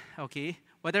in, okay,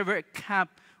 whatever camp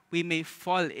we may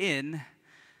fall in,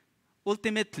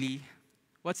 ultimately,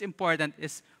 what's important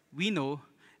is we know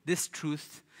this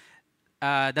truth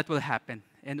that will happen.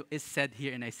 And it's said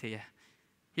here in Isaiah.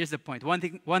 Here's the point. One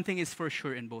thing is for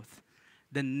sure in both.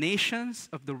 The nations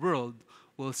of the world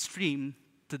will stream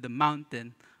to the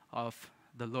mountain of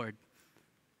the Lord.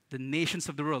 the nations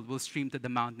of the world will stream to the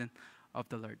mountain of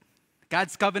the Lord.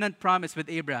 God's covenant promise with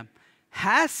Abraham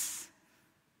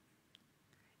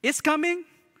is coming,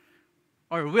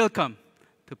 or will come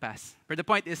to pass. But the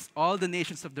point is, all the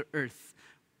nations of the earth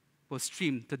will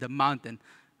stream to the mountain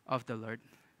of the Lord.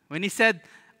 When he said,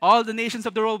 all the nations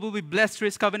of the world will be blessed through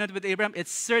his covenant with Abraham, it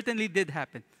certainly did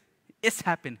happen. It's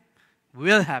happened.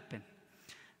 Will happen.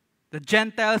 The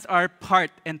Gentiles are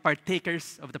part and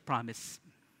partakers of the promise.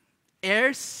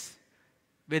 Heirs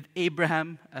with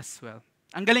Abraham as well.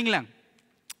 Ang galing lang.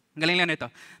 Ang galing lang nito.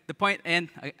 The point, and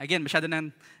again, masyado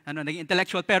ng naging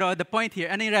intellectual, pero the point here,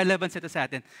 ano yung relevance ito sa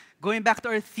atin? Going back to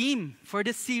our theme for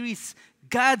this series,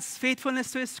 God's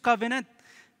faithfulness to His covenant.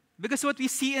 Because what we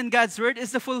see in God's Word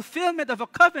is the fulfillment of a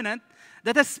covenant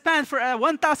that has spanned for a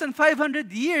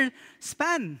 1,500-year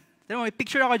span. May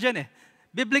picture ako dyan eh.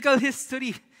 Biblical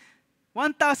history.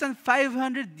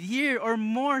 1,500-year or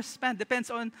more span.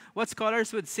 Depends on what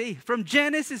scholars would say. From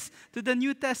Genesis to the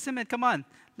New Testament. Come on.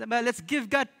 Let's give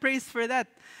God praise for that.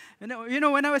 You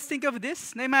know, when I was thinking of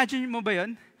this, na-imagine mo ba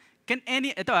yun?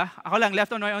 Ako lang,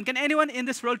 left on my own. Can anyone in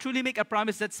this world truly make a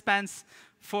promise that spans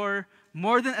for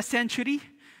more than a century?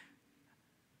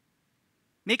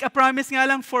 Make a promise nga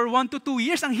lang for 1 to 2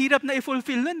 years, ang hirap na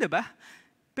i-fulfill nun, di ba?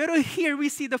 Pero here we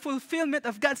see the fulfillment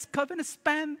of God's covenant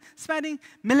spanning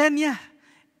millennia.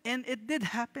 And it did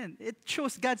happen. It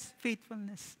shows God's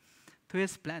faithfulness to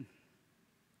His plan.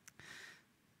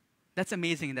 That's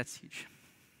amazing and that's huge.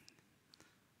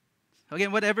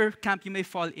 Again, whatever camp you may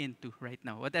fall into right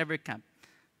now, whatever camp,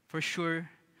 for sure,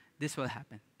 this will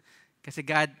happen. Kasi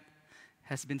God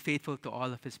has been faithful to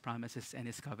all of His promises and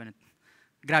His covenant.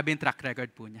 Grabe yung track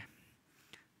record po niya.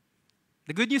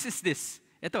 The good news is this.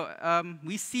 Ito,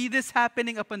 we see this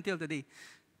happening up until today.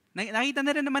 Nakita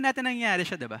na rin naman natin nangyayari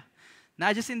siya, diba?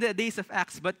 Not just in the days of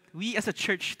Acts, but we as a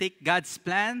church take God's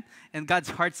plan and God's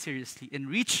heart seriously in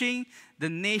reaching the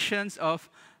nations of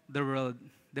the world.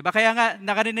 Diba? Kaya nga,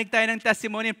 nakarinig tayo ng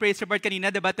testimony and praise report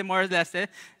kanina, diba, tomorrow last day?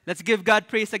 Let's give God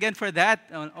praise again for that.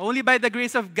 Only by the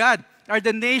grace of God are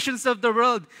the nations of the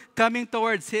world coming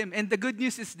towards Him. And the good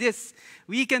news is this,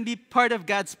 we can be part of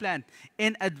God's plan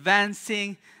in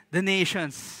advancing the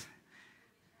nations.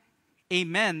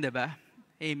 Amen, diba?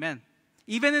 Amen.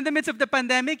 Even in the midst of the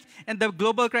pandemic and the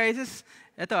global crisis,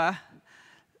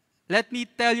 let me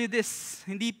tell you this,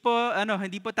 hindi po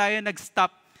tayo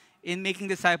nag-stop in making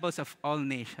disciples of all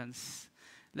nations.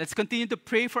 Let's continue to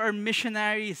pray for our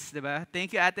missionaries, diba?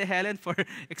 Thank you, Ate Helen, for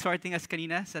exhorting us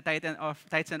kanina sa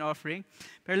tithes and offering.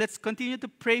 But let's continue to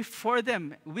pray for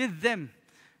them, with them.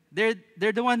 They're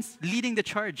the ones leading the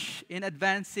charge in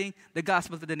advancing the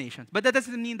gospel to the nations. But that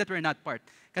doesn't mean that we're not part.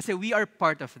 Kasi we are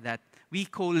part of that. We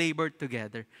co-labor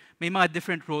together. May mga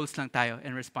different roles lang tayo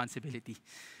and responsibility.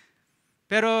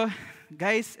 Pero,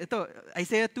 guys, ito,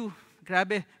 Isaiah 2,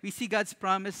 grabe, we see God's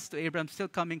promise to Abraham still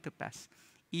coming to pass,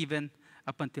 even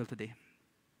up until today.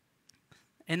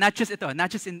 And not just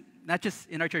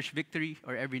in our church, Victory,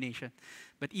 or every nation,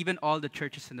 but even all the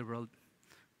churches in the world.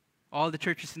 All the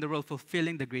churches in the world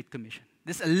fulfilling the Great Commission.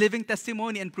 This is a living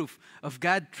testimony and proof of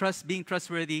God being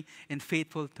trustworthy and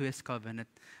faithful to His covenant.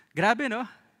 Grabe, no?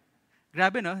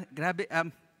 Grabe, no? Grabe,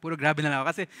 puro grabe na lang ako.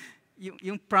 Kasi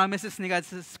yung promises ni God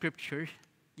sa Scripture,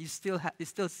 you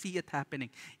still see it happening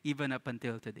even up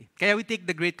until today. Kaya we take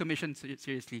the Great Commission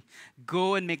seriously.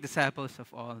 Go and make disciples of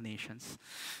all nations.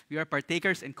 We are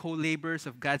partakers and co-laborers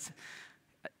of God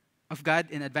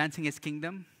in advancing His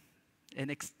kingdom and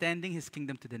extending His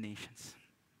kingdom to the nations.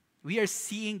 We are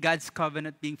seeing God's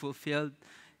covenant being fulfilled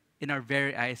in our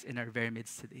very eyes, in our very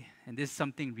midst today. And this is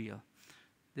something real.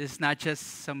 This is not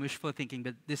just some wishful thinking,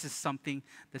 but this is something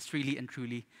that's really and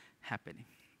truly happening.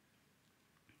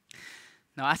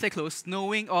 Now, as I close,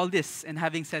 knowing all this and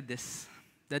having said this,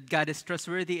 that God is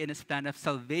trustworthy in His plan of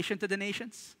salvation to the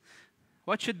nations,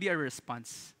 what should be our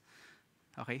response?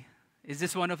 Okay? Is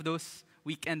this one of those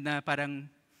weekend na parang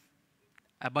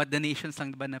about the nations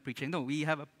lang ba na preaching? No, we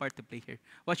have a part to play here.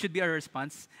 What should be our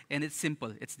response? And it's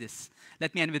simple. It's this.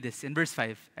 Let me end with this. In verse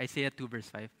 5, Isaiah 2, verse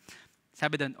 5.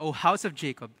 Sabi doon, O house of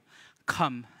Jacob,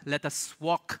 come, let us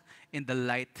walk in the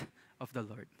light of the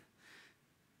Lord.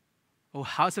 O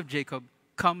house of Jacob,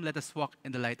 come, let us walk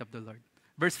in the light of the Lord.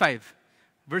 Verse 5.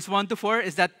 Verse 1 to 4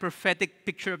 is that prophetic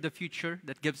picture of the future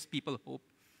that gives people hope.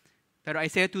 Pero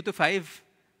Isaiah 2 to 5,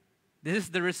 this is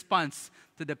the response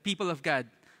to the people of God,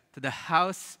 to the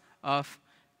house of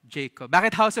Jacob.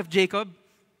 Bakit house of Jacob?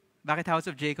 Bakit house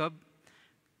of Jacob?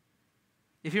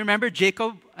 If you remember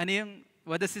Jacob,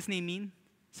 what does his name mean?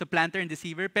 Supplanter and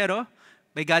deceiver. Pero,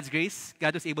 by God's grace,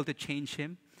 God was able to change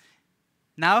him.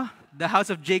 Now, the house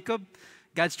of Jacob,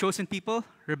 God's chosen people,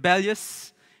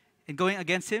 rebellious and going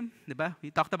against Him, diba?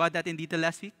 We talked about that in detail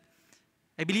last week.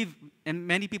 I believe, and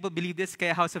many people believe this,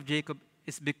 kaya House of Jacob,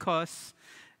 is because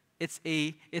it's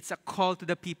a call to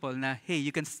the people na, hey,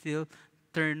 you can still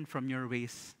turn from your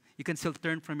ways. You can still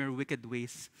turn from your wicked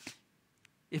ways.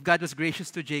 If God was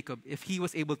gracious to Jacob, if He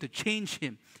was able to change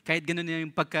him, kahit ganun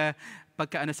yung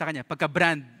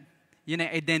pagka-brand, yun ang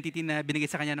identity na binigay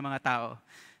sa kanya ng mga tao,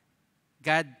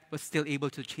 God was still able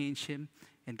to change him.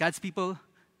 And God's people,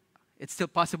 it's still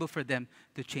possible for them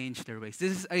to change their ways.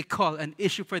 This is a call, an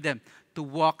issue for them to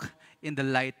walk in the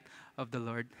light of the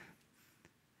Lord.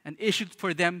 An issue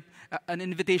for them, an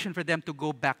invitation for them to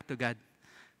go back to God.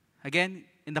 Again,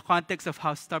 in the context of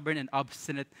how stubborn and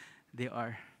obstinate they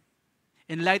are.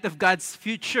 In light of God's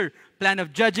future plan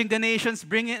of judging the nations,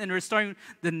 bringing and restoring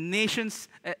the nations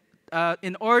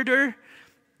in order,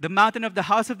 the mountain of the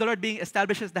house of the Lord being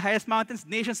established as the highest mountains,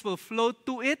 nations will flow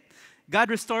to it. God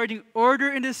restoring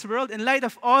order in this world. In light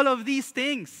of all of these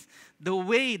things, the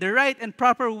way, the right and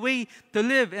proper way to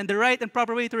live and the right and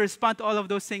proper way to respond to all of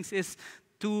those things is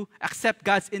to accept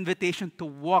God's invitation to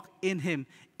walk in Him,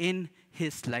 in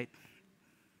His light.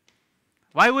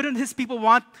 Why wouldn't His people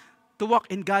want to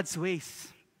walk in God's ways?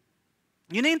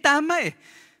 Yun na yung tama eh.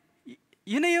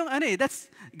 Yun na yung that's,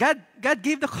 God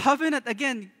gave the covenant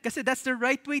again kasi that's the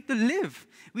right way to live.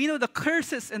 We know the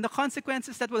curses and the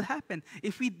consequences that will happen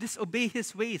if we disobey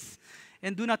His ways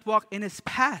and do not walk in His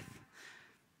path.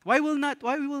 Why will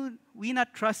we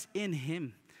not trust in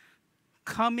Him?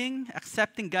 Coming,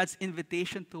 accepting God's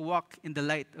invitation to walk in the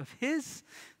light of His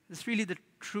is really the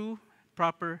true,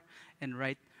 proper, and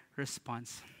right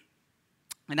response.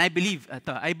 And I believe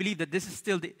that this is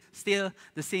still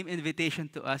the same invitation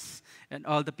to us and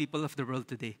all the people of the world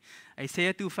today.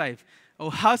 Isaiah 2:5, O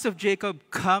house of Jacob,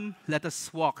 come, let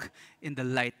us walk in the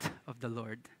light of the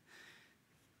Lord.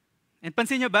 And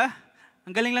pansin nyo ba?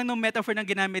 Ang galing lang ng metaphor ng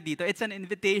ginamit dito. It's an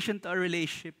invitation to a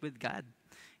relationship with God.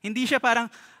 Hindi siya parang,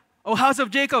 O house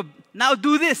of Jacob, now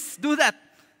do this, do that.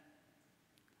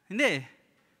 Hindi.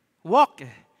 Walk.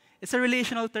 It's a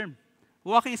relational term.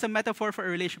 Walking is a metaphor for a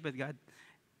relationship with God.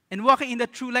 And walking in the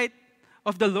true light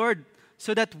of the Lord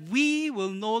so that we will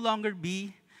no longer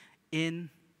be in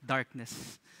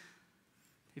darkness.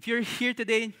 If you're here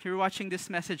today, you're watching this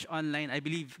message online, I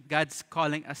believe God's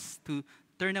calling us to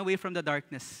turn away from the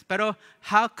darkness. Pero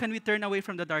how can we turn away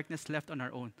from the darkness left on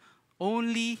our own?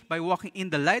 Only by walking in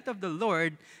the light of the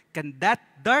Lord can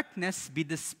that darkness be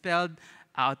dispelled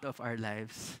out of our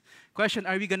lives. Question,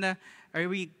 are we gonna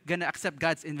accept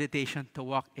God's invitation to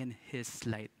walk in His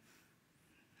light?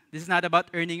 This is not about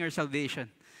earning your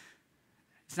salvation.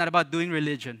 It's not about doing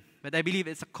religion. But I believe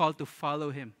it's a call to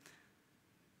follow Him,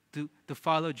 to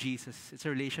follow Jesus. It's a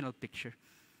relational picture.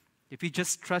 If we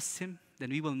just trust Him, then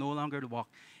we will no longer walk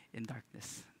in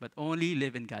darkness, but only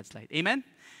live in God's light. Amen?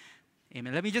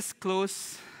 Amen. Let me just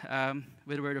close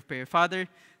with a word of prayer. Father,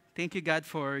 thank you, God,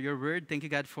 for your word. Thank you,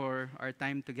 God, for our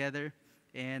time together.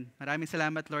 And maraming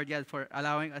salamat, Lord God, for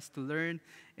allowing us to learn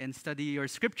and study your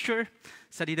scripture,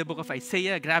 study the book of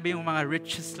Isaiah. Grabe yung mga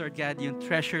riches, Lord God, yung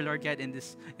treasure, Lord God, in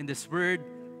this word.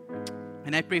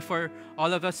 And I pray for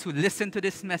all of us who listen to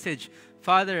this message.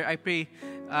 Father, I pray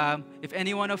if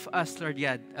any one of us, Lord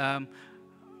God,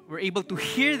 we're able to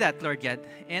hear that, Lord God.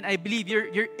 And I believe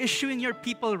you're issuing your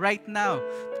people right now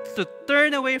to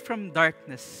turn away from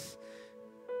darkness.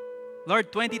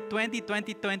 Lord, 2020,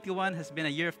 2021 has been a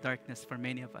year of darkness for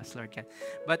many of us, Lord God.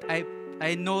 But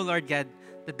I know, Lord God,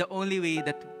 that the only way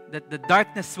that the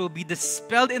darkness will be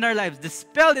dispelled in our lives,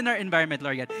 dispelled in our environment,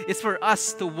 Lord God, is for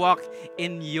us to walk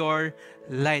in your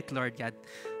light, Lord God.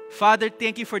 Father,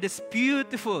 thank you for this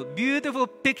beautiful, beautiful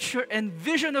picture and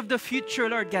vision of the future,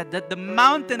 Lord God, that the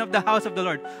mountain of the house of the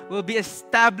Lord will be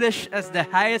established as the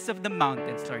highest of the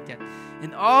mountains, Lord God.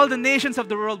 And all the nations of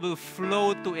the world will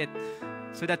flow to it,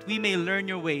 so that we may learn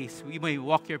your ways, we may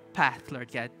walk your path, Lord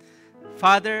God.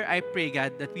 Father, I pray,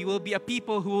 God, that we will be a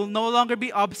people who will no longer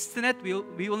be obstinate,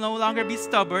 we will no longer be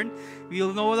stubborn, we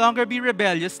will no longer be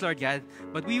rebellious, Lord God,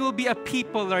 but we will be a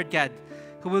people, Lord God,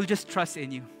 who will just trust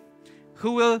in you,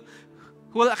 who will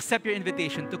accept your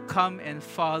invitation to come and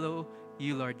follow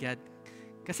you, Lord God.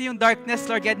 Kasi yung darkness,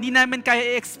 Lord God, hindi namin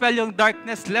kaya i-expel yung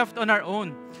darkness left on our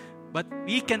own. But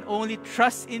we can only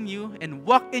trust in you and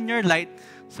walk in your light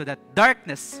so that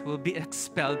darkness will be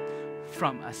expelled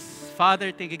from us.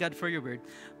 Father, thank you, God, for your word.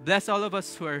 Bless all of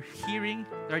us who are hearing,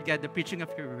 Lord God, the preaching of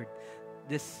your word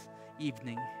this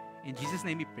evening. In Jesus'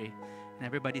 name we pray. And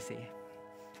everybody say,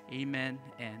 Amen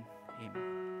and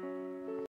Amen.